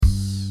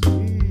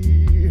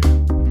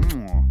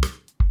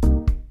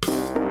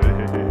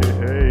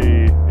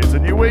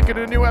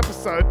drinking a new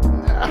episode.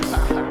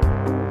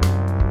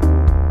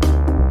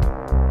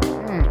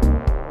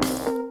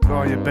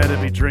 Oh, you better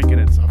be drinking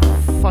it. It's a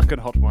fucking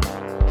hot one.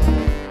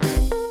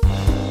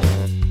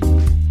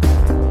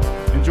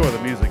 Enjoy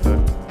the music,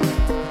 though.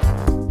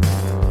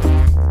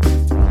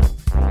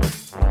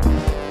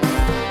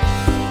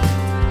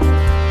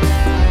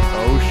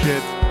 Oh,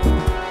 shit.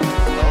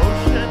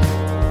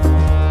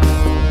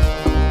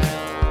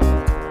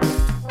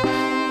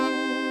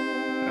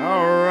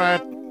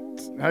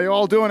 How you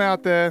all doing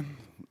out there?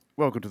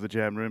 Welcome to the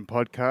Jam Room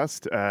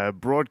podcast,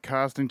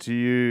 broadcasting to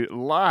you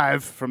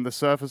live from the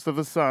surface of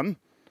the sun,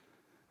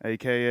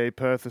 aka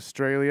Perth,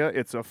 Australia.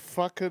 It's a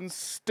fucking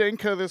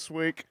stinker this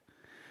week.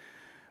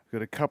 I've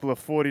got a couple of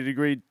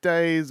 40-degree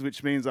days,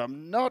 which means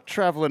I'm not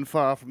traveling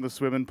far from the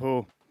swimming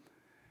pool.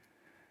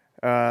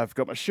 I've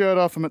got my shirt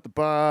off. I'm at the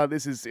bar.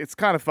 It's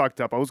kind of fucked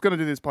up. I was going to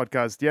do this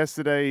podcast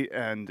yesterday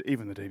and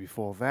even the day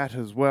before that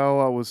as well.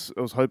 I was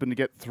hoping to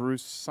get through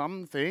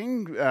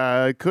something.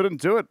 Couldn't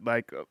do it.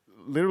 Like,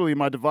 literally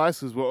my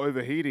devices were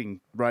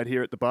overheating right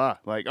here at the bar.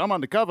 Like, I'm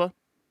undercover,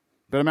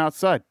 but I'm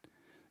outside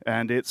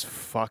and it's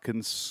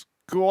fucking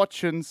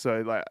scorching.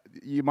 So, like,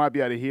 you might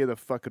be able to hear the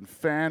fucking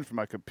fan from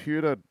my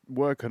computer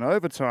working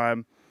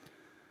overtime.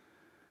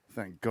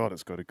 Thank God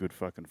it's got a good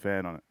fucking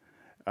fan on it.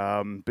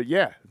 But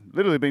yeah,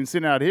 literally been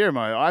sitting out here,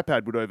 my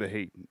iPad would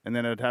overheat, and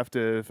then I'd have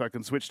to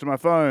fucking switch to my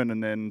phone,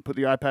 and then put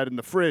the iPad in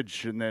the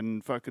fridge, and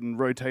then fucking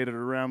rotate it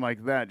around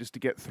like that just to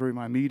get through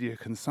my media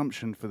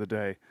consumption for the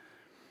day.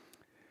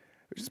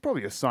 Which is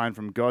probably a sign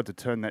from God to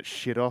turn that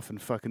shit off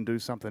and fucking do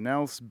something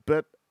else,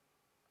 but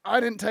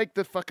I didn't take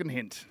the fucking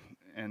hint,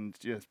 and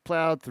just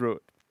plowed through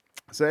it.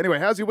 So anyway,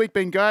 how's your week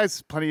been,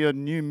 guys? Plenty of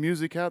new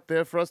music out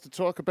there for us to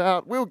talk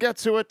about. We'll get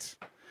to it,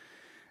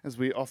 as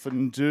we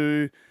often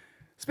do.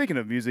 Speaking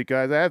of music,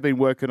 guys, I have been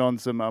working on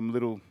some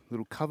little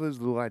covers,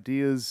 little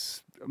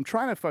ideas. I'm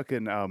trying to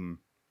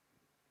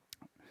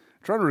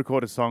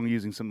record a song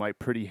using some like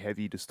pretty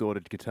heavy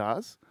distorted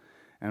guitars,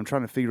 and I'm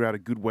trying to figure out a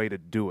good way to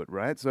do it,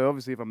 right? So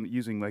obviously, if I'm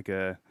using like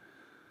a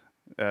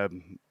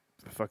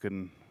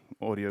fucking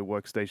audio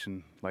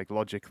workstation like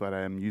Logic that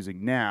I am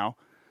using now,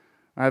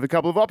 I have a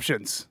couple of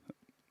options.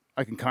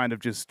 I can kind of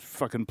just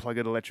fucking plug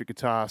an electric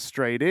guitar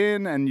straight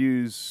in and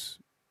use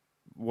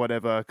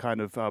whatever kind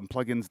of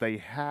plugins they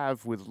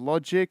have with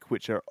Logic,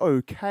 which are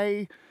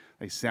okay.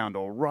 They sound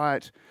all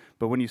right.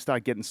 But when you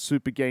start getting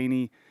super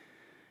gainy,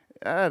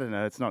 I don't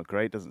know, it's not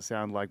great. Doesn't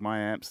sound like my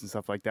amps and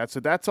stuff like that.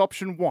 So that's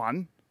option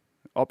one.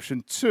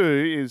 Option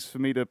two is for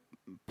me to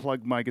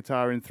plug my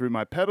guitar in through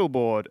my pedal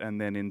board and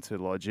then into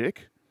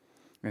Logic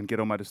and get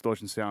all my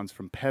distortion sounds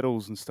from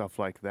pedals and stuff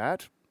like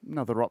that.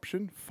 Another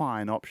option,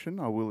 fine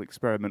option. I will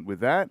experiment with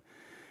that.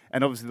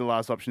 And obviously the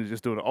last option is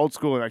just doing it old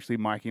school and actually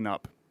miking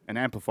up an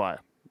amplifier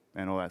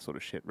and all that sort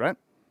of shit, right?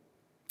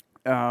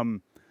 I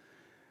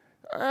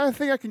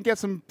think I can get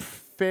some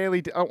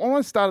fairly... I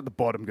want to start at the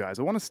bottom, guys.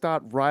 I want to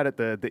start right at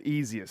the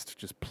easiest.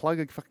 Just plug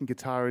a fucking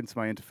guitar into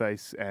my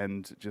interface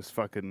and just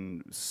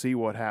fucking see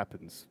what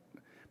happens.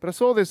 But I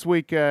saw this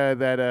week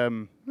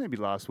that, maybe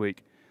last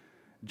week,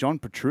 John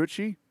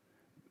Petrucci,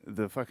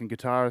 the fucking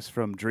guitarist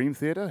from Dream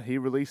Theater, he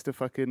released a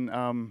fucking,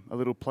 a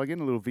little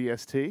plugin, a little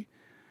VST,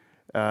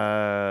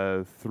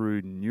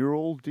 through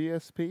Neural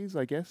DSPs,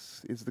 I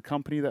guess, is the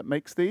company that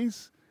makes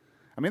these.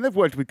 I mean, they've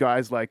worked with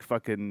guys like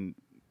fucking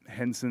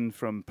Henson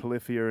from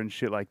Polyphia and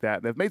shit like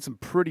that. They've made some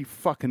pretty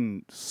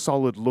fucking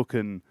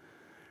solid-looking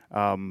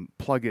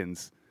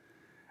plugins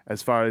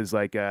as far as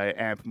like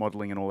amp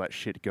modeling and all that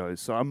shit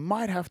goes. So I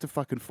might have to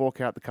fucking fork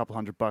out the couple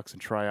 $100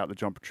 and try out the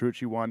John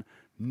Petrucci one.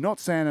 Not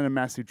saying I'm a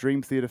massive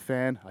Dream Theater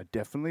fan. I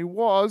definitely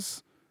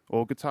was.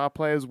 All guitar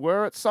players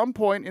were at some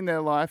point in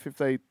their life if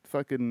they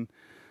fucking...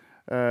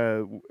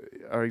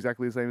 are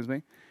exactly the same as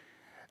me.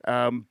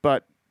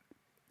 But,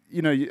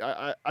 you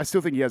know, I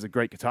still think he has a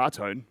great guitar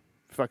tone,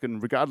 fucking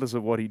regardless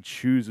of what he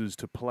chooses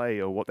to play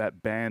or what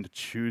that band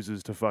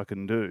chooses to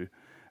fucking do.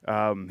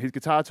 His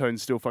guitar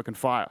tone's still fucking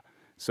fire.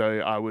 So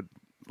I would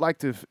like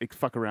to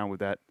fuck around with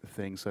that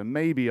thing. So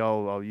maybe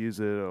I'll use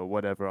it or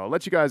whatever. I'll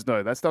let you guys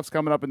know. That stuff's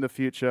coming up in the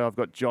future. I've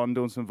got John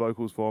doing some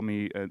vocals for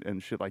me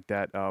and shit like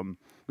that.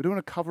 We're doing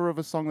a cover of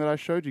a song that I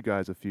showed you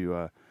guys a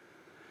few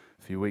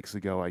weeks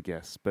ago, I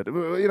guess. But,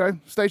 you know,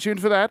 stay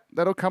tuned for that.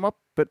 That'll come up.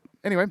 But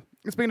anyway,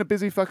 it's been a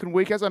busy fucking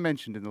week. As I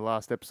mentioned in the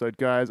last episode,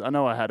 guys, I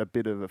know I had a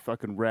bit of a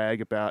fucking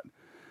rag about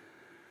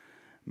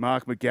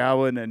Mark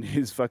McGowan and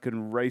his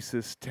fucking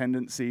racist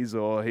tendencies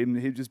or him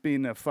just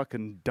being a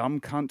fucking dumb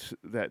cunt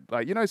that,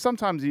 like, you know,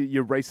 sometimes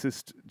you're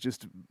racist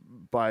just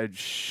by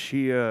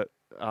sheer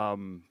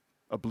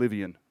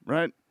oblivion,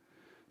 right?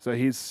 So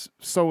he's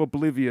so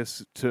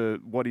oblivious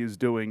to what he's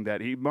doing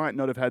that he might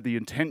not have had the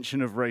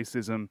intention of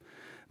racism,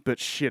 but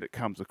shit, it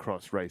comes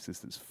across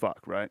racist as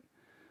fuck, right?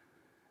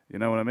 You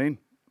know what I mean?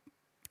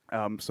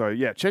 So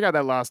yeah, check out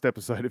that last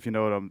episode if you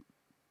don't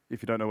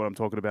know what I'm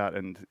talking about,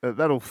 and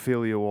that'll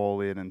fill you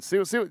all in and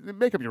see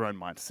make up your own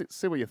mind.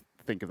 See what you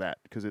think of that,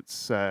 because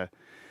it's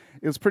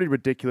It was pretty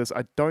ridiculous.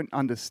 I don't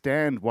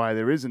understand why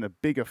there isn't a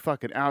bigger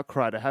fucking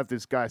outcry to have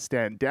this guy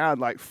stand down.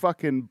 Like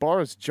fucking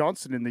Boris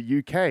Johnson in the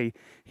UK,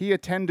 he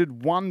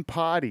attended one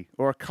party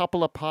or a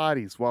couple of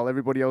parties while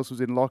everybody else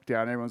was in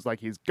lockdown. Everyone's like,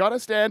 he's got to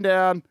stand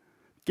down,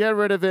 get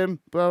rid of him,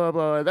 blah, blah,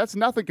 blah. That's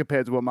nothing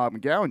compared to what Mark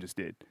McGowan just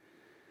did.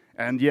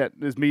 And yet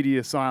there's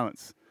media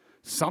silence.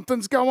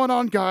 Something's going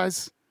on,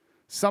 guys.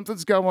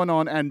 Something's going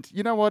on. And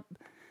you know what?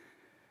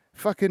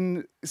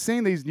 Fucking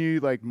seeing these new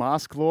like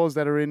mask laws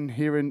that are in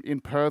here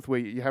in Perth where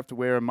you have to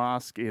wear a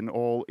mask in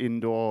all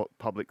indoor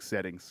public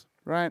settings,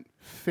 right?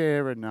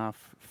 Fair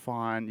enough,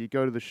 fine. You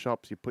go to the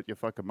shops, you put your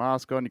fucking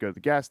mask on, you go to the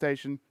gas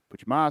station,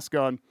 put your mask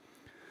on,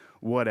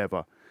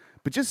 whatever.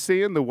 But just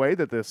seeing the way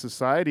that the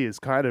society is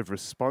kind of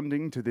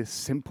responding to this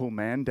simple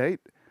mandate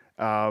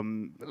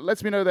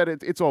lets me know that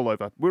it's all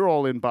over. We're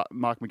all in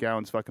Mark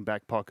McGowan's fucking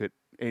back pocket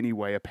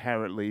anyway,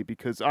 apparently,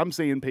 because I'm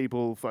seeing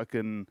people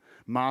fucking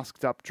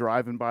masked up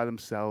driving by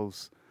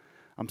themselves.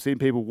 I'm seeing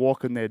people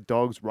walking their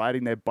dogs,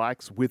 riding their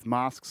bikes with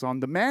masks on.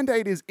 The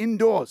mandate is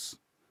indoors.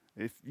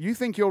 If you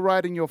think you're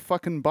riding your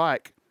fucking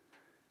bike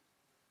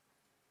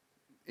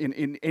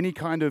in any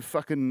kind of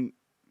fucking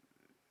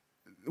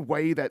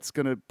way that's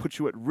going to put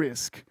you at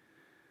risk,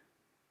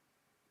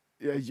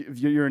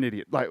 you're an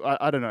idiot. Like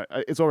I don't know.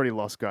 It's already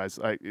lost, guys.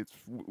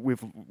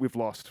 We've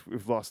lost.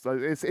 We've lost.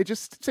 It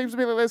just seems to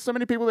me that there's so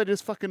many people that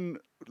just fucking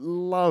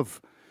love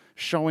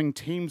showing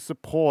team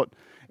support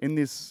in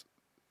this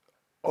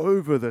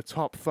over the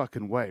top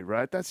fucking way,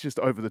 right? That's just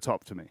over the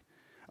top to me.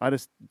 I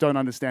just don't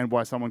understand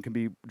why someone can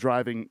be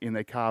driving in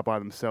their car by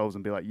themselves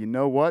and be like, you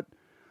know what?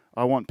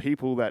 I want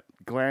people that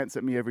glance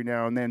at me every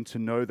now and then to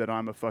know that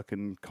I'm a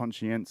fucking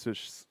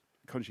conscientious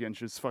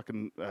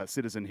fucking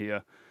citizen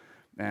here.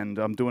 And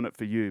I'm doing it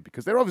for you,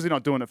 because they're obviously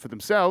not doing it for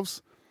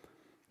themselves.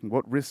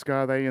 What risk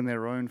are they in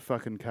their own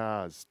fucking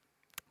cars?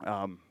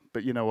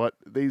 But you know what?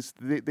 These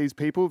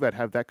people that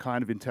have that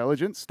kind of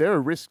intelligence, they're a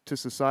risk to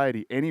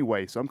society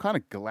anyway. So I'm kind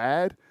of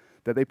glad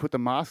that they put the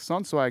masks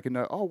on so I can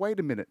know, oh, wait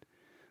a minute.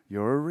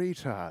 You're a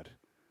retard.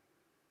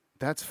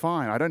 That's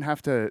fine. I don't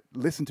have to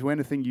listen to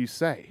anything you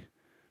say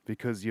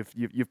because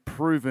you've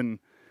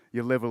proven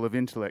your level of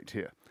intellect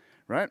here,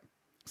 right?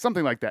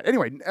 Something like that.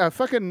 Anyway,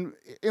 fucking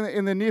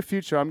in the near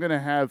future, I'm going to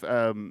have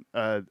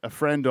a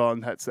friend on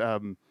that's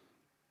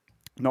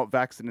not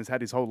vaxxed and has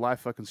had his whole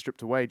life fucking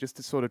stripped away, just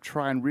to sort of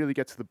try and really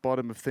get to the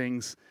bottom of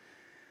things.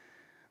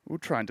 We'll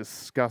try and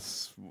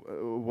discuss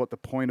what the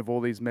point of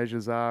all these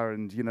measures are,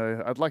 and, you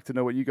know, I'd like to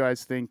know what you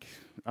guys think.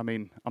 I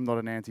mean, I'm not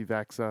an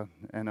anti-vaxxer,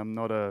 and I'm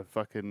not a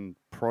fucking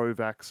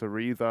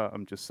pro-vaxxer either.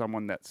 I'm just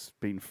someone that's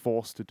been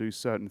forced to do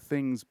certain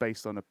things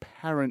based on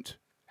apparent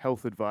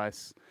health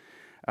advice,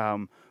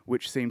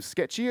 which seems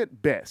sketchy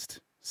at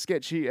best.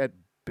 Sketchy at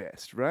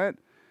best, right?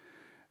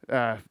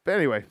 But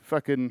anyway,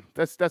 fucking,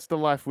 that's the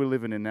life we're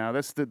living in now.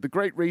 That's the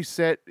Great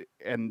Reset,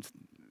 and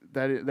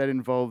that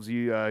involves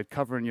you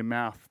covering your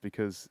mouth,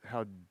 because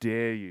how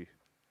dare you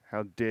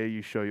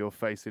show your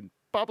face in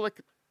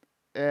public?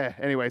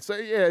 Anyway, so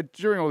yeah,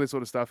 during all this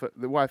sort of stuff,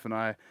 the wife and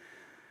I,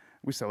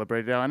 we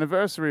celebrated our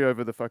anniversary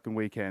over the fucking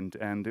weekend,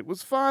 and it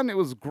was fun. It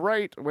was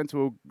great. I went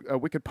to a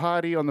wicked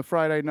party on the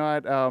Friday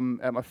night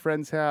at my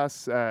friend's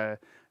house.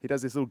 He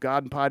does this little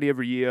garden party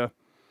every year.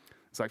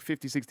 It's like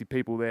 50, 60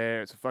 people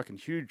there. It's a fucking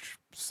huge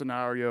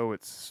scenario.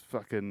 It's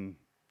fucking...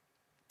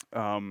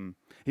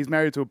 he's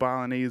married to a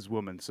Balinese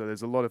woman, so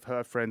there's a lot of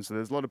her friends. So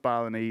there's a lot of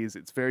Balinese.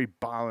 It's very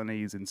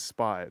Balinese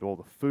inspired. All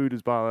the food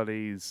is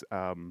Balinese.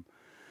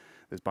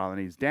 There's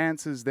Balinese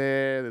dancers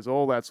there. There's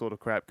all that sort of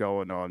crap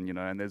going on, you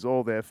know, and there's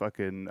all their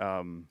fucking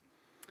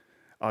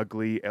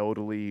ugly,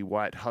 elderly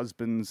white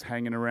husbands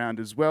hanging around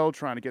as well,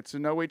 trying to get to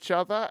know each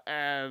other.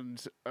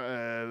 And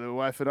the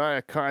wife and I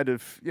are kind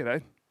of, you know,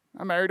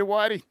 I married a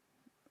whitey.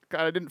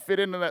 Kind of didn't fit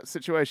into that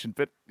situation,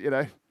 but, you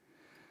know,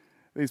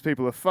 these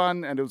people are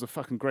fun, and it was a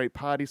fucking great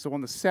party. So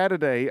on the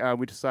Saturday,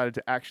 we decided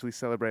to actually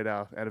celebrate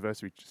our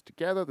anniversary just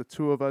together. The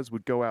two of us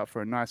would go out for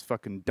a nice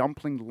fucking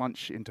dumpling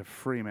lunch into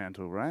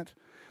Fremantle, right?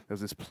 There was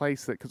this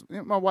place that, because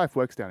my wife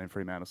works down in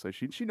Fremantle, so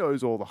she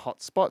knows all the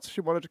hot spots. She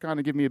wanted to kind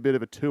of give me a bit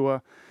of a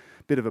tour,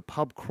 bit of a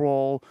pub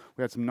crawl.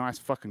 We had some nice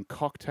fucking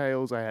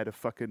cocktails. I had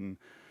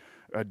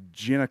a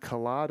gin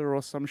colada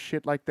or some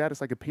shit like that.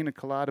 It's like a pina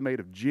colada made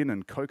of gin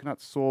and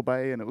coconut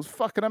sorbet, and it was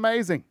fucking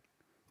amazing.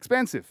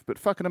 Expensive, but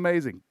fucking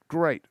amazing.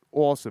 Great.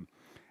 Awesome.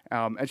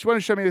 And she wanted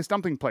to show me this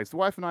dumpling place. The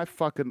wife and I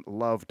fucking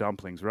love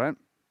dumplings, right?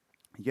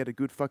 You get a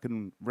good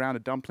fucking round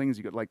of dumplings.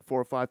 You got like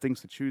 4 or 5 things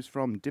to choose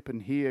from.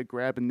 Dipping here,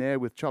 grabbing there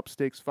with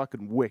chopsticks.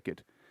 Fucking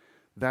wicked.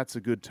 That's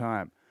a good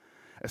time.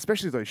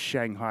 Especially those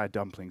Shanghai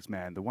dumplings,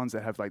 man. The ones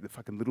that have like the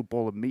fucking little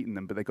ball of meat in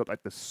them, but they got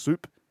like the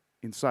soup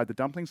inside the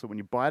dumpling. So when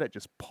you bite it, it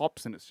just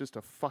pops, and it's just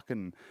a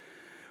fucking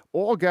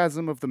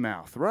orgasm of the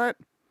mouth, right?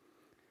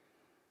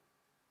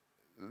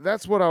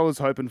 That's what I was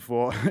hoping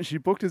for. She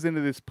booked us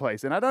into this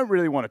place, and I don't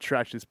really want to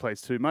trash this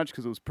place too much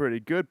because it was pretty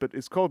good, but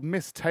it's called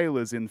Miss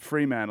Taylor's in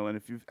Fremantle, and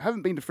if you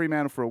haven't been to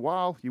Fremantle for a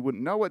while, you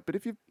wouldn't know it, but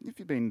if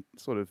you've been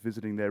sort of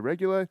visiting there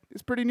regular,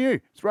 it's pretty new.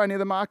 It's right near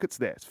the markets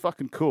there. It's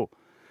fucking cool.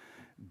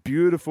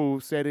 beautiful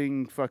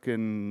setting,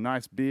 fucking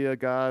nice beer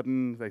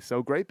garden. They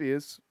sell great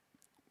beers.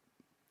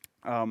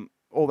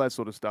 All that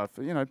sort of stuff.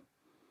 You know,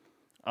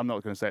 I'm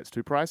not going to say it's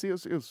too pricey.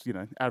 It was, you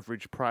know,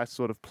 average price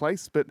sort of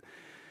place, but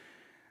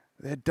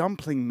their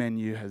dumpling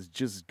menu has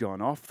just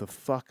gone off the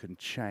fucking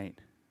chain.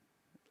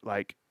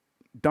 Like,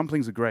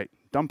 dumplings are great.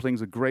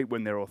 Dumplings are great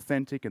when they're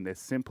authentic and they're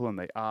simple and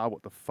they are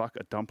what the fuck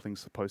a dumpling's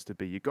supposed to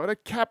be. You got to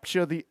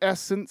capture the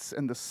essence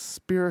and the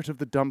spirit of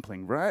the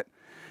dumpling, right?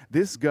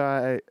 This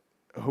guy,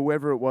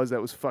 whoever it was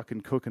that was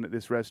fucking cooking at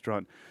this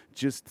restaurant,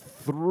 just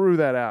threw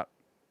that out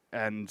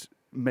and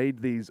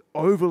made these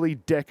overly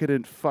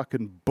decadent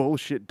fucking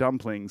bullshit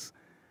dumplings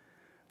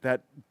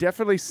that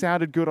definitely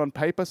sounded good on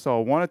paper, so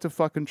I wanted to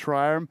fucking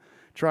try them,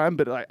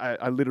 but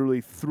I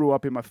literally threw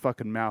up in my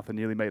fucking mouth and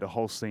nearly made a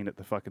whole scene at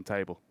the fucking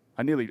table.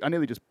 I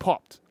nearly just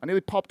popped. I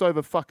nearly popped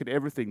over fucking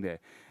everything there.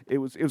 It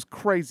was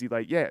crazy.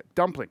 Like, yeah,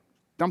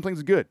 dumplings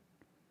are good.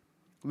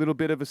 A little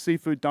bit of a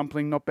seafood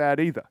dumpling, not bad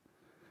either.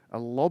 A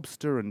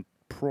lobster and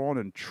prawn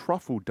and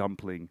truffle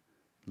dumpling,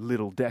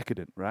 little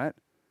decadent, right?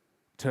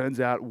 Turns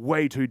out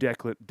way too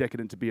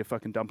decadent to be a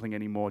fucking dumpling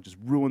anymore. Just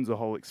ruins the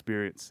whole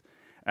experience.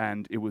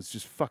 And it was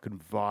just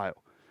fucking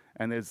vile.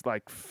 And there's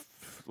like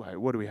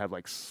what do we have?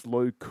 Like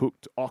slow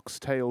cooked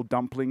oxtail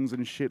dumplings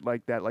and shit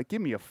like that. Like,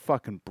 give me a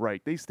fucking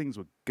break. These things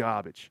were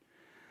garbage.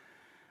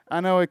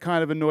 I know it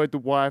kind of annoyed the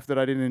wife that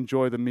I didn't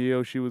enjoy the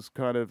meal. She was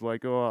kind of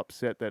like,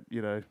 upset that,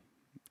 you know,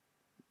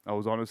 I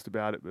was honest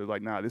about it. But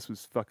like, nah, this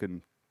was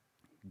fucking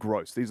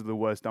gross. These are the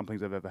worst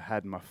dumplings I've ever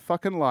had in my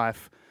fucking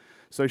life.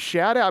 So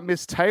shout out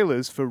Miss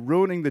Taylor's for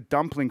ruining the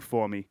dumpling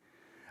for me.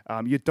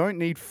 You don't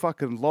need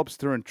fucking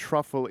lobster and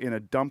truffle in a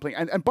dumpling.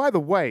 And by the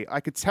way, I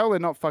could tell they're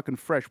not fucking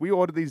fresh. We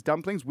ordered these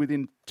dumplings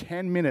within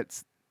 10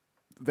 minutes.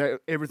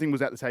 Everything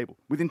was at the table.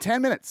 Within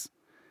 10 minutes.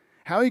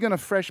 How are you going to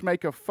fresh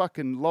make a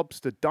fucking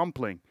lobster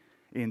dumpling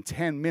in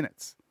 10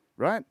 minutes,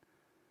 right?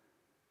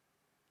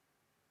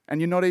 And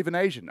you're not even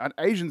Asian.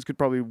 Asians could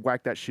probably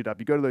whack that shit up.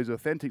 You go to those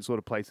authentic sort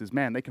of places,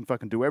 man, they can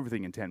fucking do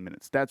everything in 10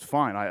 minutes. That's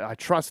fine. I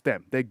trust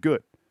them. They're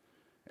good.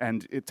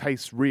 And it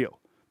tastes real.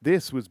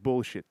 This was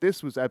bullshit.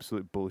 This was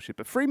absolute bullshit.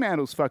 But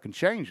Fremantle's fucking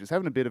changed. It's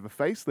having a bit of a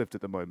facelift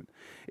at the moment.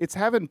 It's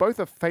having both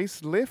a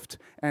facelift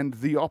and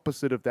the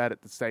opposite of that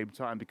at the same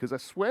time. Because I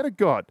swear to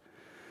God,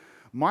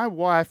 my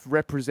wife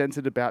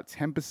represented about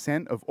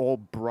 10% of all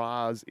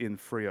bras in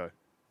Frio.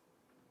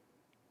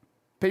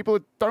 People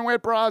that don't wear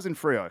bras in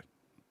Frio.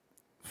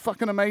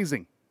 Fucking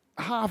amazing.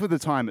 Half of the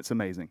time it's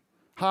amazing.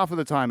 Half of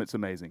the time it's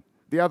amazing.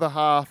 The other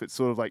half, it's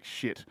sort of like,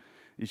 shit,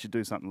 you should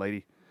do something,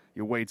 lady.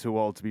 You're way too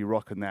old to be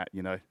rocking that,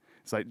 you know.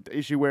 It's like,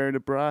 is she wearing a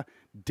bra?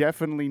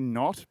 Definitely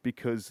not,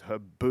 because her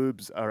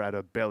boobs are at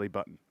her belly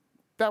button.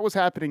 That was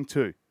happening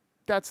too.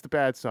 That's the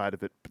bad side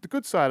of it. But the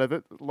good side of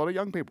it, a lot of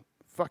young people.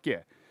 Fuck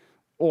yeah.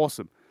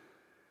 Awesome.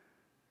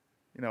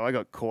 You know, I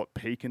got caught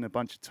peeking a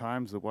bunch of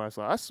times. The wife's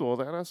like, I saw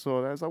that. I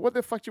was like, what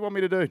the fuck do you want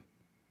me to do?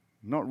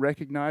 Not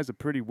recognize a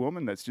pretty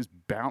woman that's just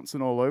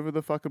bouncing all over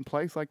the fucking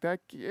place like that?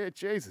 Yeah,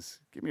 Jesus.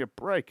 Give me a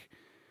break.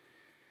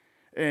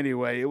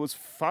 Anyway, it was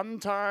fun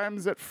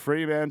times at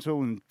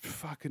Fremantle and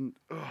fucking...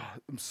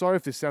 I'm sorry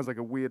if this sounds like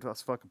a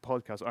weird-ass fucking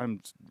podcast.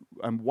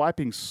 I'm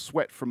wiping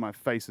sweat from my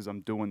face as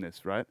I'm doing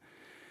this, right?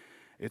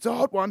 It's a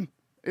hot one.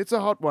 It's a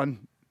hot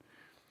one.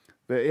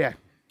 But yeah.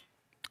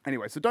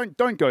 Anyway, so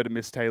don't go to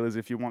Miss Taylor's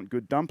if you want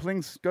good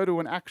dumplings. Go to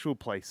an actual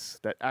place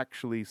that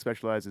actually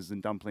specializes in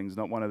dumplings,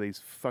 not one of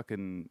these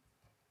fucking...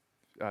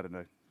 I don't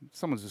know.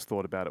 Someone's just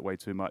thought about it way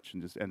too much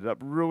and just ended up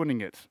ruining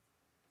it.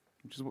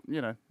 Which is,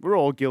 you know, we're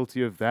all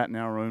guilty of that in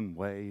our own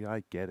way.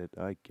 I get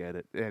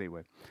it.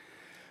 Anyway,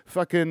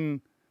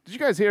 fucking, did you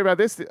guys hear about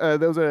this? There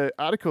was an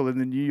article in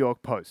the New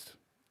York Post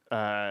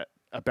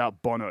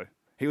about Bono.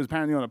 He was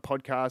apparently on a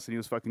podcast and he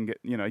was fucking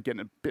getting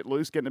a bit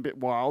loose, getting a bit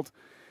wild.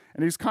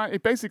 And he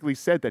basically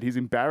said that he's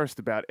embarrassed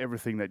about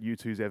everything that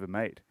U2's ever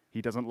made.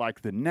 He doesn't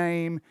like the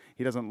name.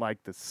 He doesn't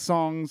like the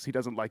songs. He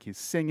doesn't like his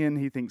singing.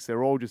 He thinks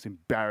they're all just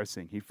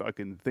embarrassing. He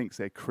fucking thinks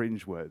they're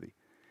cringeworthy.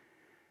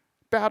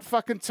 About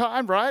fucking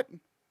time, right?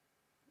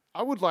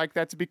 I would like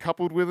that to be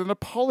coupled with an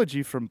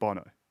apology from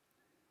Bono.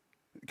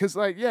 Because,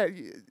 like, yeah,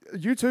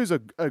 U2's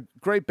a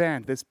great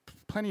band. There's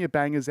plenty of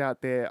bangers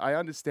out there. I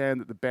understand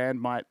that the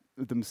band might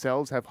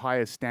themselves have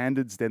higher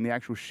standards than the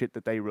actual shit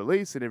that they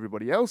release and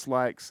everybody else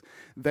likes.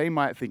 They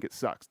might think it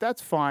sucks.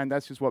 That's fine.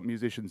 That's just what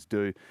musicians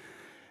do.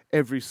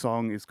 Every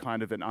song is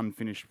kind of an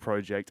unfinished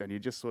project, and you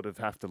just sort of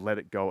have to let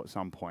it go at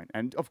some point.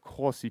 And, of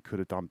course, he could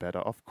have done better.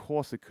 Of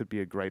course, it could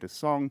be a greater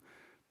song.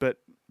 But...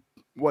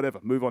 whatever,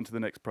 move on to the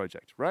next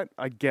project, right?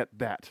 I get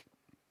that.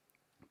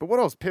 But what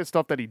I was pissed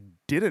off that he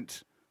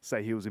didn't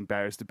say he was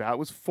embarrassed about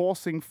was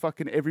forcing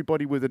fucking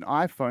everybody with an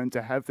iPhone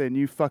to have their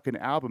new fucking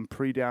album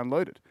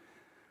pre-downloaded.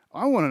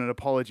 I want an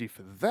apology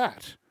for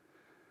that.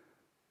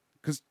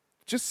 Because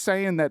just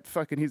saying that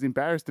fucking he's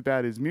embarrassed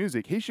about his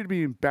music, he should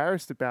be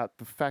embarrassed about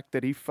the fact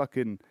that he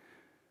fucking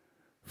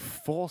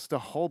forced a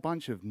whole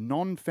bunch of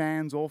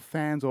non-fans or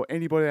fans or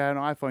anybody that had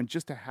an iPhone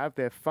just to have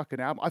their fucking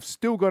album. I've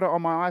still got it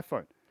on my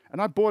iPhone.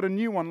 And I bought a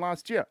new one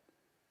last year.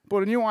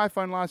 Bought a new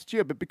iPhone last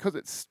year, but because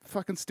it's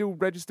fucking still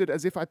registered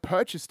as if I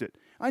purchased it.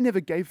 I never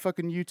gave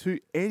fucking U2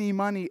 any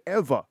money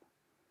ever.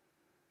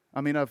 I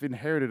mean, I've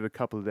inherited a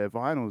couple of their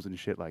vinyls and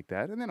shit like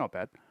that, and they're not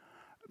bad.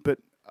 But,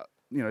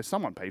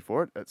 someone paid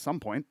for it at some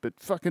point. But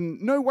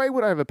fucking no way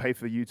would I ever pay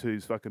for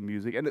U2's fucking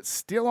music. And it's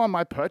still on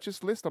my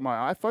purchase list on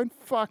my iPhone?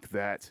 Fuck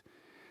that.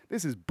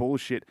 This is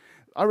bullshit.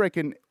 I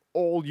reckon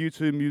all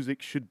U2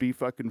 music should be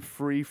fucking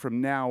free from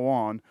now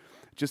on,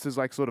 just as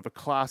like sort of a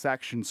class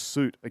action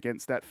suit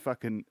against that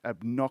fucking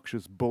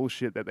obnoxious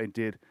bullshit that they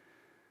did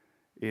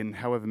in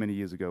however many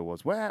years ago it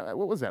was. Wow,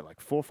 what was that,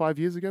 like 4 or 5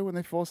 years ago when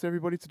they forced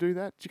everybody to do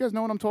that? Do you guys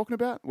know what I'm talking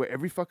about? Where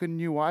every fucking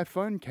new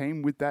iPhone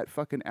came with that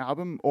fucking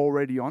album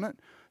already on it,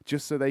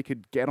 just so they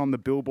could get on the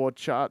Billboard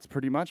charts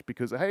pretty much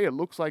because, hey, it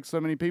looks like so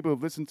many people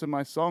have listened to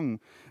my song.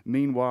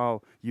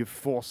 Meanwhile, you've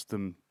forced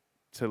them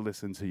to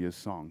listen to your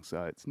song.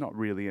 So it's not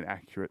really an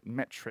accurate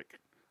metric,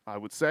 I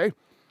would say.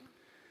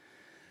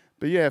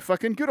 But yeah,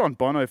 fucking good on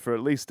Bono for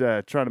at least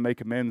trying to make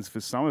amends for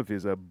some of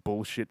his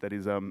bullshit that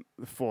he's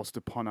forced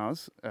upon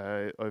us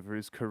over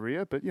his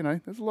career. But,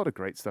 there's a lot of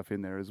great stuff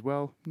in there as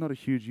well. Not a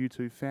huge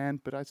U2 fan,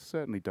 but I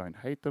certainly don't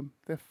hate them.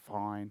 They're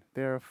fine.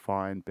 They're a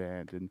fine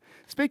band. And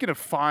speaking of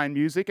fine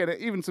music and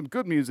even some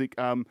good music,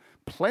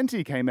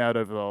 plenty came out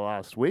over the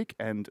last week,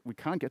 and we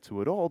can't get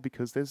to it all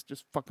because there's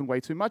just fucking way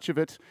too much of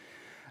it.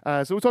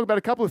 So we'll talk about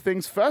a couple of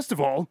things. First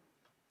of all,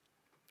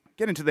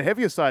 get into the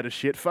heavier side of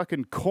shit.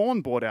 Fucking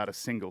Korn brought out a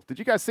single. Did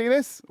you guys see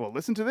this? Or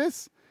listen to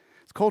this?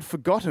 It's called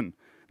Forgotten.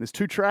 There's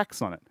 2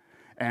 tracks on it.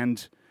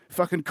 And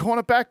fucking Korn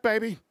are back,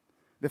 baby.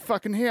 They're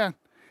fucking here.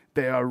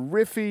 They are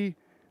riffy.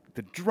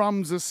 The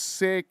drums are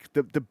sick.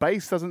 The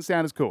bass doesn't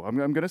sound as cool. I'm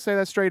going to say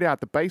that straight out.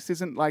 The bass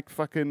isn't like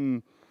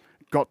fucking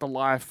Got the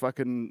Life,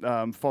 fucking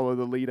Follow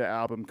the Leader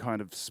album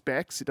kind of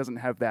specs. It doesn't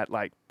have that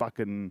like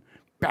fucking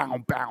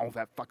bow,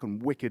 that fucking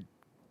wicked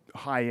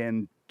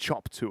high-end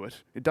chop to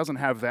it. It doesn't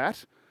have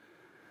that.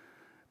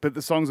 But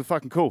the songs are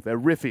fucking cool. They're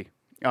riffy.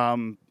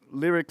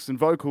 Lyrics and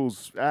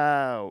vocals,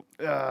 not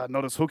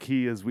as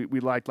hooky as we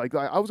liked. Like,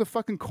 I was a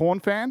fucking Korn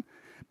fan,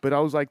 but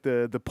I was like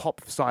the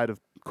pop side of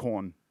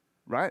Korn,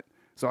 right?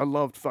 So I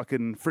loved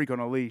fucking Freak on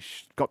a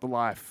Leash, Got the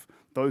Life,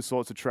 those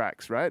sorts of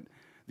tracks, right?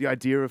 The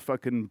idea of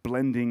fucking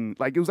blending,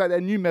 like it was like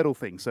that new metal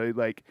thing. So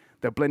like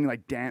they're blending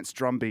like dance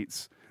drum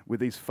beats with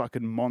these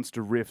fucking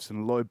monster riffs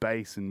and low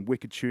bass and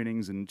wicked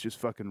tunings and just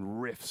fucking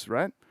riffs,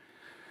 right?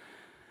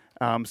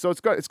 So it's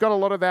got a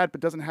lot of that,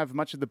 but doesn't have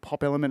much of the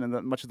pop element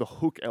and much of the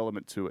hook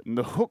element to it. And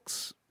the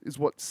hooks is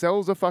what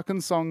sells a fucking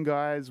song,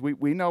 guys.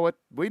 We know it.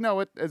 We know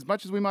it. As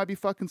much as we might be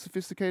fucking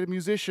sophisticated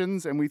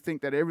musicians and we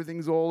think that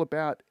everything's all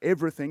about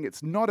everything,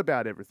 it's not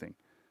about everything.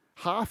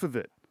 Half of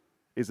it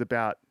is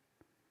about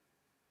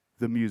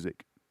the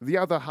music. The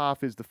other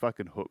half is the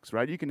fucking hooks,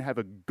 right? You can have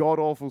a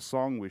god-awful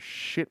song with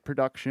shit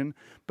production,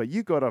 but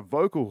you got a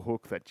vocal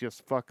hook that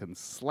just fucking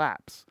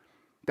slaps.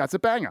 That's a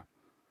banger.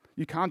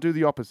 You can't do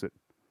the opposite.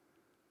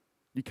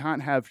 You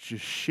can't have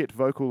just shit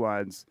vocal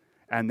lines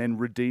and then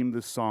redeem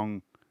the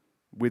song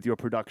with your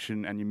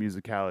production and your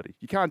musicality.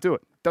 You can't do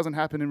it. It doesn't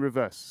happen in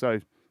reverse. So,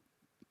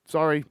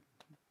 sorry.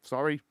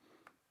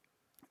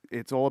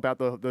 It's all about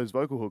those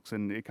vocal hooks,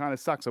 and it kind of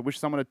sucks. I wish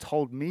someone had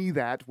told me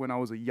that when I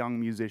was a young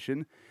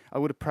musician. I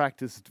would have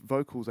practiced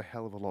vocals a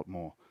hell of a lot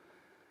more,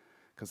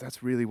 because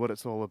that's really what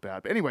it's all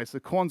about. But anyway, so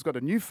Korn's got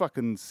a new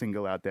fucking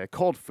single out there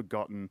called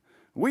Forgotten.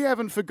 We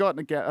haven't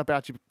forgotten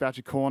about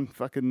you, Korn.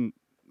 Fucking...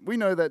 We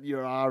know that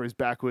your R is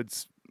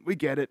backwards. We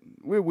get it.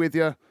 We're with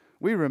you.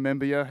 We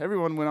remember you.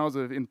 Everyone, when I was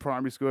in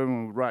primary school,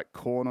 everyone would write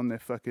Korn on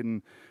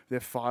their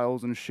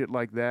files and shit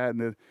like that.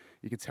 And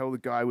you could tell the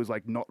guy was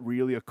like not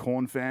really a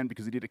Korn fan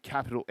because he did a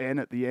capital N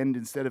at the end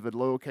instead of a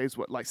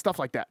lowercase, like stuff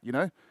like that,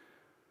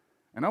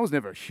 And I was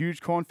never a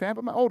huge Korn fan,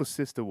 but my older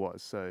sister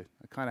was. So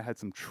I kind of had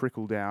some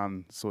trickle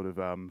down sort of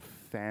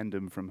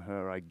fandom from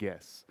her, I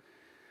guess.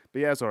 But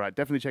yeah, it's all right.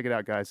 Definitely check it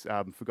out, guys.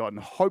 Forgotten.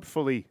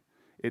 Hopefully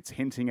it's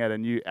hinting at a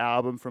new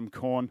album from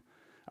Korn.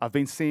 I've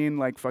been seeing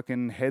like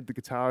fucking Head, the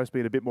guitarist,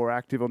 being a bit more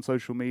active on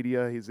social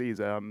media. He's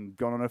gone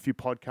on a few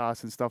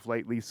podcasts and stuff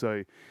lately.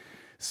 So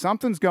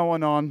something's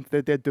going on.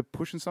 They're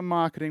pushing some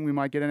marketing. We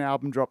might get an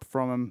album drop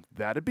from him.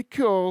 That'd be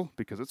cool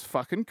because it's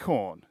fucking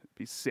Korn. It'd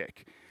be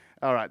sick.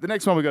 All right, the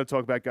next one we're going to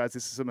talk about, guys,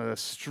 this is some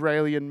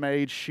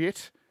Australian-made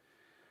shit.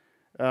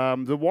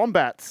 The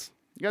Wombats.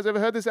 You guys ever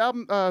heard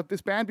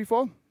this band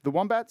before? The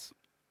Wombats?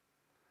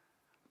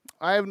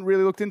 I haven't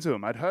really looked into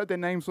them. I'd heard their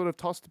name sort of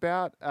tossed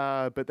about,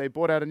 but they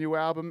brought out a new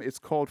album. It's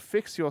called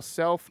Fix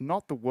Yourself,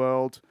 Not the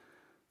World.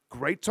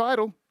 Great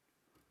title.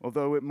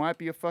 Although it might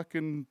be a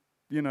fucking,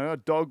 a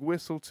dog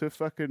whistle to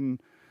fucking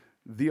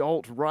the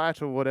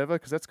alt-right or whatever,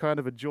 because that's kind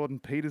of a Jordan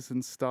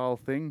Peterson style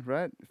thing,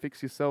 right?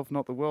 Fix yourself,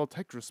 not the world.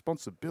 Take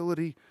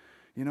responsibility.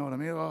 You know what I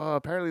mean? Oh,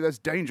 apparently that's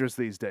dangerous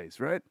these days,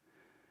 right?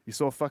 You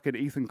saw fucking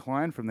Ethan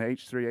Klein from the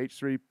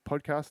H3H3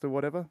 podcast or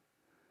whatever.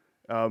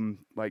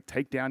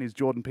 Take down his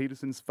Jordan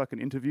Peterson's fucking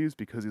interviews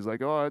because he's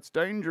like, oh, it's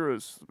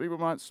dangerous. People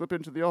might slip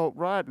into the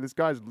alt-right. And this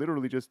guy's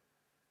literally just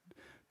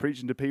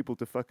preaching to people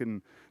to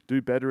fucking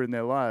do better in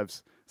their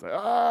lives. It's like,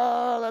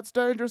 that's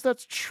dangerous.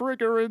 That's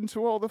triggering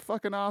to all the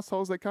fucking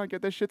assholes that can't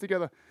get their shit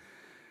together.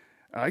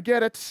 I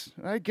get it.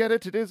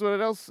 It is what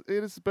it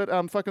is. But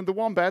fucking the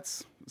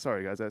Wombats.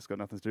 Sorry, guys, that's got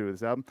nothing to do with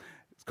this album.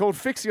 It's called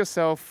Fix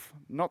Yourself,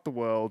 Not the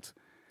World.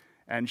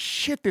 And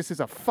shit, this is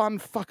a fun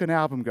fucking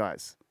album,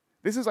 guys.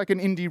 This is like an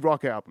indie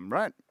rock album,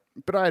 right?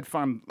 But I had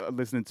fun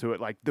listening to it.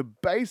 Like, the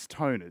bass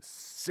tone is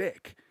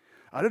sick.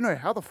 I don't know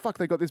how the fuck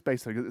they got this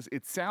bass tone.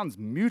 It sounds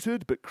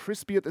muted but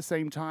crispy at the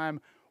same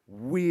time.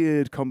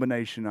 Weird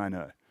combination, I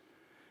know.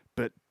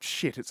 But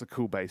shit, it's a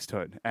cool bass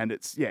tone. And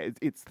it's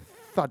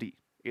thuddy.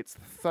 It's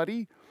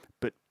thuddy,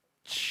 but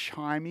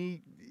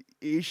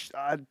chimey-ish.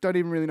 I don't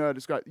even really know how to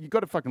describe it. You got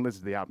to fucking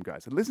listen to the album,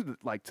 guys. And listen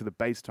to the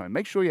bass tone.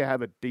 Make sure you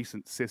have a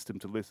decent system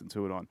to listen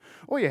to it on.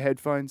 Or your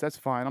headphones, that's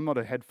fine. I'm not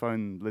a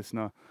headphone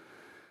listener.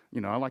 You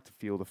know, I like to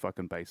feel the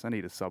fucking bass. I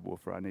need a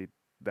subwoofer. I need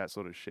that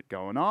sort of shit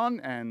going on.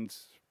 And,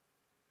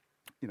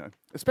 you know,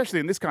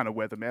 especially in this kind of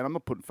weather, man, I'm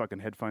not putting fucking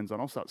headphones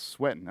on. I'll start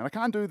sweating. And I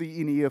can't do the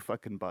in-ear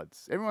fucking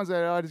buds. Everyone's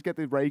like, I just get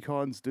the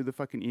Raycons, do the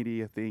fucking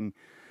in-ear thing.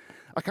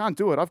 I can't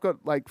do it. I've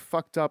got like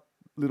fucked up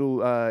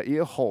little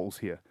ear holes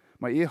here.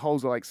 My ear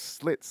holes are like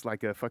slits,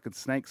 like a fucking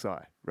snake's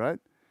eye, right?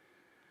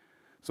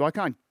 So I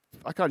can't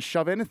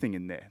shove anything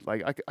in there.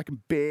 Like I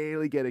can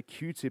barely get a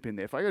Q-tip in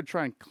there. If I go to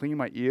try and clean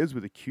my ears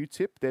with a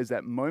Q-tip, there's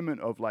that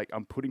moment of like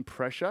I'm putting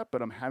pressure,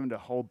 but I'm having to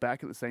hold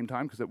back at the same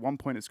time because at one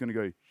point it's going to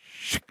go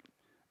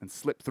and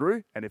slip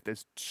through. And if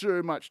there's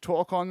too much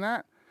torque on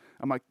that,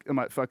 I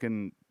might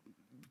fucking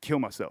kill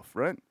myself,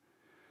 right?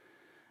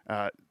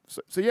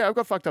 So yeah, I've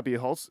got fucked up ear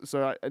holes.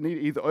 So I need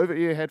either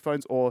over-ear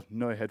headphones or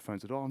no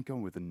headphones at all. I'm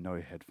going with the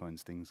no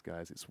headphones things,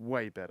 guys. It's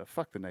way better.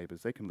 Fuck the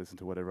neighbors. They can listen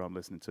to whatever I'm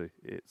listening to.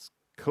 It's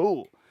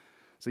cool.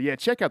 So yeah,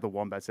 check out the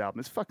Wombats album.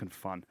 It's fucking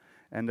fun.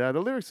 And the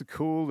lyrics are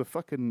cool. The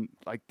fucking,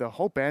 like, the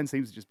whole band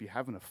seems to just be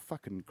having a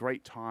fucking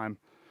great time.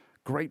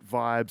 Great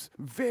vibes,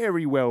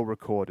 very well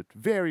recorded,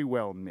 very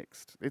well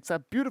mixed. It's a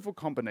beautiful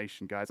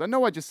combination, guys. I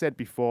know I just said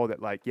before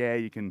that, like, yeah,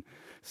 you can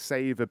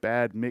save a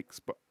bad mix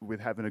but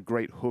with having a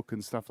great hook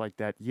and stuff like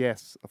that.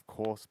 Yes, of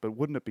course, but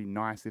wouldn't it be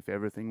nice if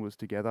everything was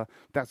together?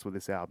 That's what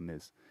this album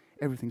is.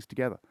 Everything's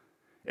together.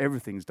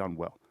 Everything's done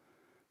well.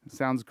 It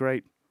sounds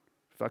great.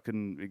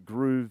 Fucking, it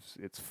grooves.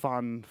 It's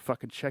fun.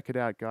 Fucking check it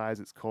out,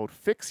 guys. It's called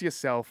Fix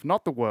Yourself,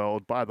 Not the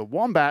World by the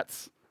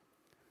Wombats.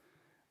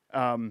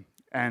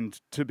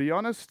 And to be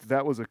honest,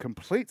 that was a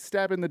complete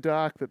stab in the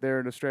dark that they're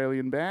an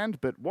Australian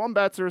band, but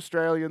Wombats are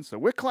Australian, so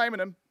we're claiming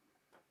them.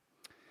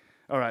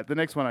 All right, the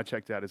next one I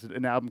checked out is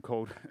an album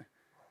called...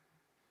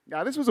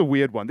 this was a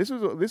weird one. This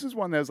is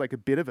one that was like a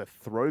bit of a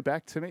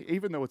throwback to me,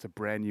 even though it's a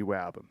brand new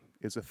album.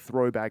 It's a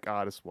throwback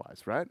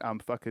artist-wise, right?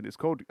 It's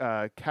called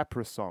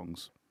Capra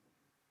Songs.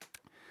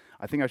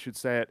 I think I should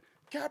say it,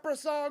 Capra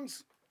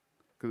Songs,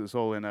 because it's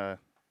all in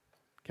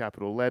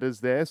capital letters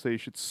there, so you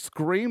should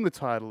scream the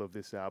title of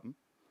this album.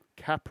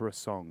 Capra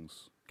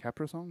Songs.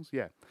 Capra Songs?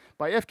 Yeah.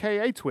 By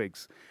FKA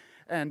Twigs.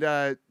 And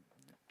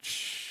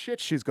shit,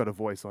 she's got a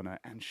voice on her.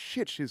 And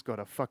shit, she's got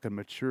a fucking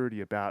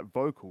maturity about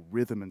vocal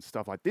rhythm and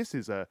stuff. Like, this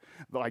is the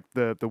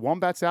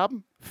Wombats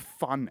album,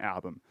 fun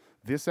album.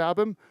 This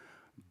album,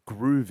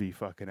 groovy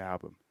fucking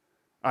album.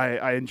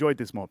 I enjoyed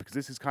this more because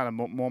this is kind of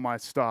more my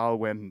style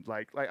when,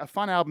 like a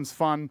fun album's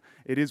fun.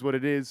 It is what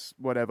it is,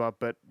 whatever.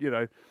 But, you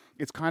know,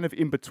 it's kind of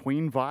in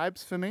between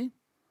vibes for me.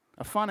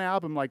 A fun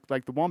album like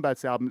the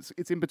Wombats album,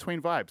 it's in between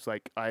vibes.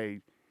 Like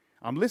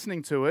I'm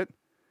listening to it,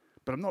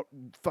 but I'm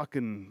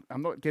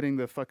not getting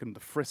the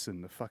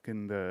frisson,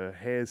 the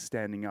hairs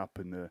standing up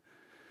and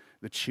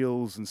the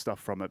chills and stuff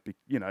from it,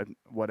 you know,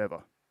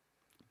 whatever.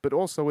 But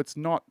also it's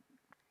not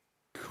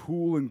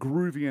cool and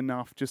groovy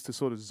enough just to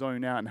sort of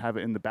zone out and have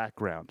it in the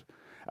background.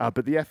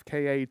 But the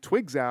FKA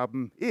Twigs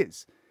album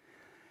is.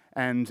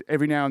 And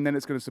every now and then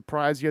it's going to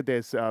surprise you.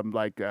 There's The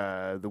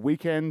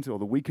Weeknd or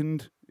The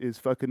Weeknd is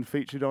fucking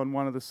featured on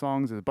one of the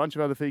songs. There's a bunch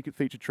of other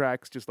featured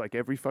tracks, just like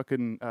every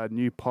fucking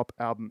new pop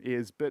album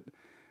is. But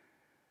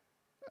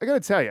I got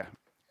to tell you,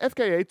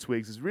 FKA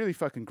Twigs is really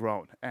fucking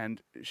grown,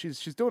 and she's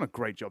doing a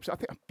great job. So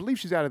I believe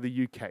she's out of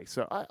the UK.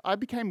 So I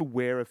became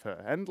aware of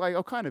her, and like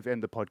I'll kind of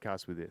end the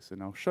podcast with this,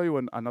 and I'll show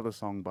you another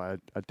song by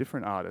a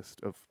different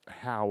artist of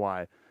how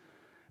I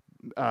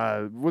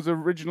was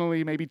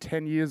originally maybe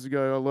 10 years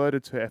ago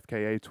alerted to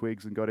FKA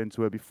Twigs and got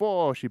into her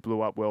before she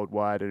blew up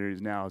worldwide and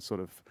is now sort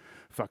of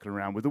fucking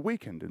around with The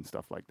Weeknd and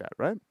stuff like that,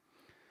 right?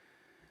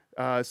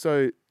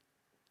 So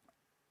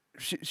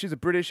she's a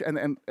British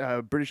and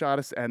British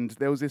artist, and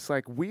there was this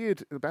like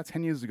weird, about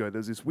 10 years ago,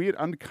 there's this weird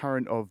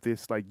undercurrent of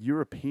this like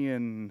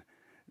European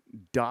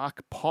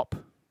dark pop,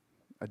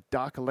 a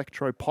dark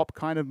electro pop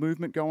kind of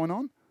movement going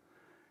on.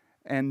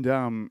 And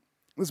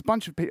there's a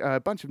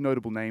bunch of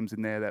notable names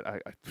in there that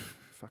I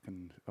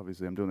fucking,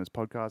 obviously I'm doing this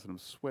podcast and I'm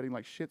sweating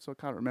like shit, so I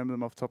can't remember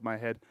them off the top of my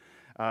head.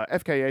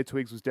 FKA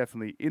Twigs was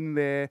definitely in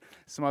there.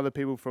 Some other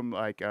people from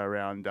like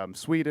around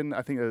Sweden,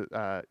 I think.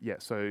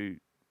 So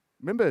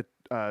remember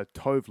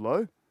Tove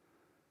Lo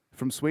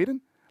from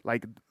Sweden?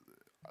 Like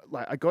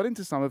like I got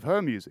into some of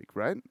her music,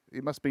 right?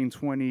 It must have been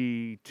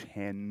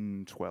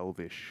 2010,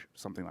 12-ish,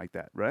 something like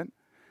that, right?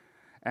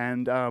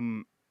 And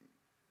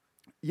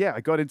yeah,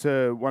 I got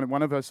into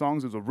one of her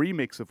songs. It was a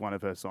remix of one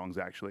of her songs,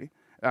 actually.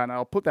 And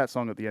I'll put that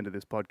song at the end of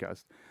this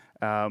podcast.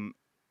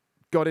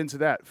 Got into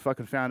that,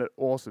 fucking found it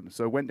awesome.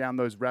 So went down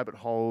those rabbit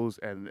holes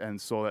and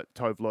saw that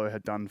Tove Lo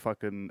had done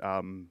fucking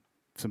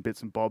some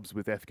bits and bobs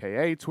with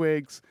FKA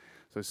Twigs.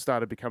 So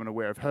started becoming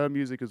aware of her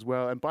music as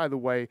well. And by the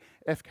way,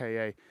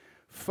 FKA,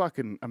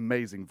 fucking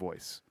amazing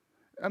voice.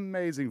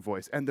 Amazing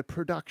voice. And the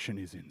production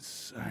is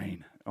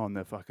insane on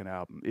the fucking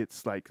album.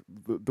 It's like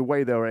the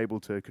way they were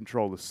able to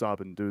control the sub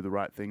and do the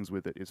right things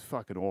with it is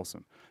fucking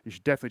awesome. You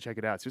should definitely check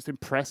it out. It's just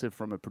impressive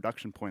from a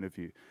production point of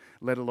view,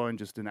 let alone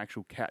just an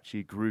actual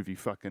catchy, groovy,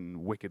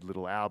 fucking wicked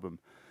little album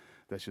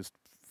that's just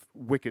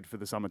wicked for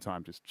the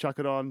summertime. Just chuck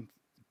it on,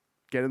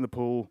 get in the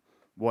pool,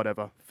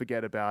 whatever,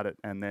 forget about it,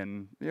 and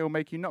then it'll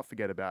make you not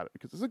forget about it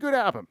because it's a good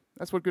album.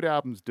 That's what good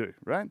albums do,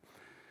 right?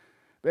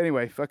 But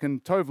anyway, fucking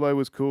Tove Lo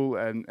was cool,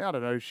 and I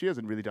don't know, she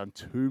hasn't really done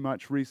too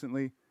much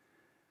recently.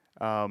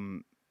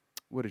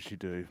 What did she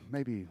do?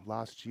 Maybe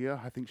last year,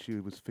 I think she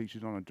was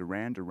featured on a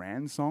Duran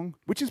Duran song,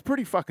 which is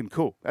pretty fucking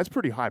cool. That's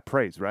pretty high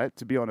praise, right?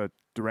 To be on a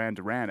Duran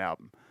Duran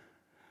album.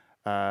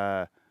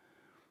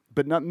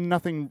 But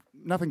nothing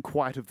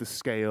quite of the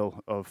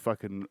scale of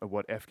fucking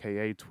what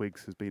FKA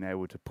Twigs has been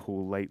able to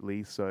pull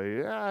lately. So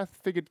yeah, I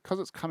figured because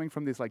it's coming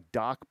from this like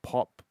dark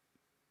pop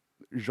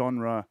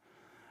genre,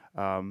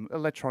 dark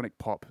electronic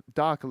pop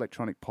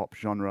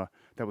genre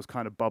that was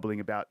kind of bubbling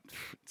about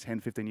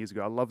 10, 15 years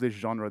ago. I love this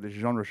genre. This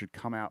genre should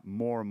come out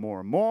more and more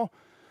and more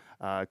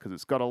because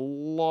it's got a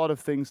lot of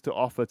things to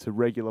offer to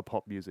regular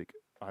pop music,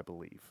 I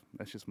believe.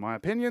 That's just my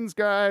opinions,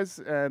 guys,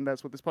 and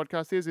that's what this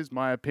podcast is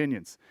my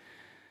opinions.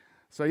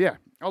 So yeah,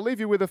 I'll leave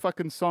you with a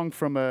fucking song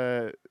from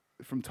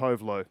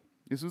Tove Lo.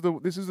 This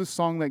is the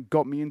song that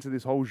got me into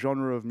this whole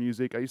genre of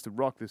music. I used to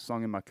rock this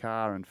song in my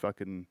car and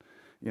fucking,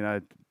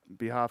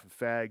 be half a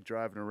fag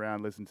driving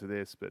around listening to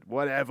this, but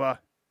whatever.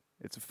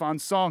 It's a fun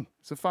song.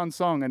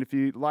 And if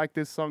you like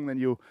this song, then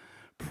you'll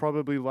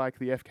probably like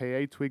the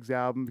FKA Twigs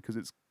album because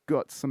it's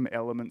got some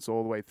elements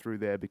all the way through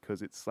there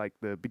because it's like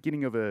the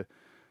beginning of the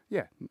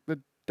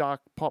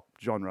dark pop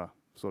genre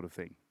sort of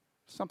thing.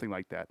 Something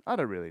like that. I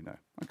don't really know.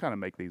 I kind of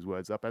make these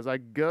words up as I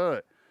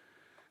go.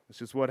 It's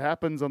just what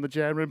happens on the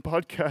Jam Room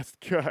podcast,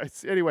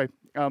 guys. Anyway,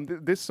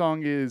 this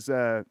song is it's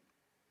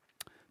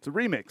a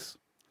remix.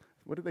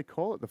 What do they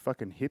call it? The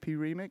fucking hippie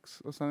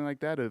remix or something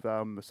like that of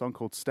a song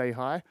called Stay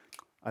High.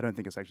 I don't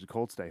think it's actually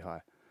called Stay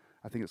High.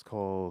 I think it's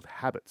called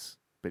Habits,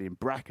 but in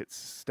brackets,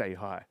 Stay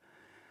High,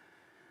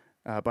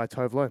 by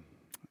Tove Lo.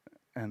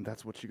 And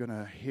that's what you're going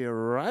to hear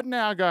right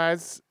now,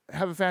 guys.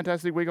 Have a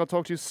fantastic week. I'll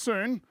talk to you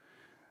soon.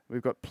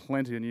 We've got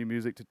plenty of new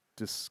music to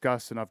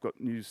discuss, and I've got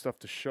new stuff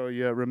to show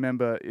you.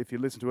 Remember, if you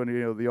listen to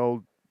any of the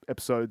old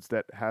episodes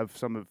that have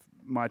some of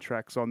my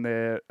tracks on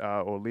there,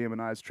 or Liam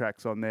and I's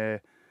tracks on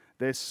there,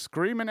 they're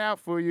screaming out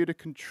for you to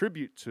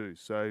contribute to.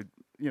 So,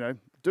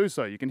 do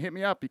so. You can hit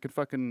me up. You can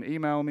fucking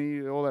email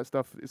me, all that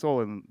stuff. It's all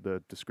in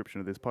the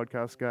description of this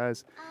podcast,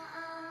 guys.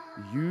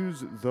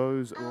 Use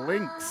those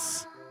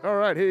links. All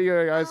right, here you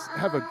go, guys.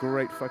 Have a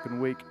great fucking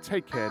week.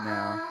 Take care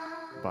now.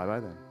 Bye-bye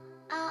then.